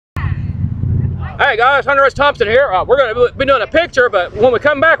Hey guys, Hunter S. Thompson here. We're going to be doing a picture, but when we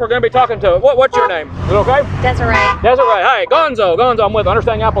come back, we're going to be talking to, what's your name? Is it okay? Desiree. Desiree. Hey, Gonzo, I'm with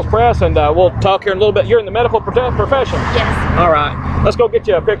Understanding Apples Press, and we'll talk here in a little bit. You're in the medical profession? Yes. All right. Let's go get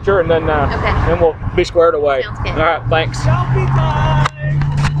you a picture, and then then we'll be squared away. Sounds good. All right, thanks.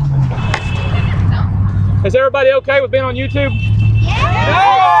 Is everybody okay with being on YouTube?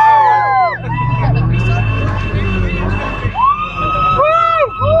 Yeah!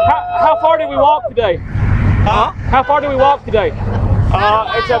 How far did we walk today? Huh? How far did we walk today?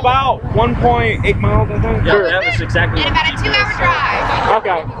 It's about 1.8 miles, I think. Sure. That was exactly. And about a 2-hour drive.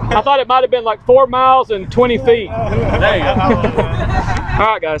 Okay. I thought it might have been like 4 miles and 20 feet. There you go. All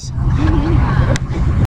right, guys.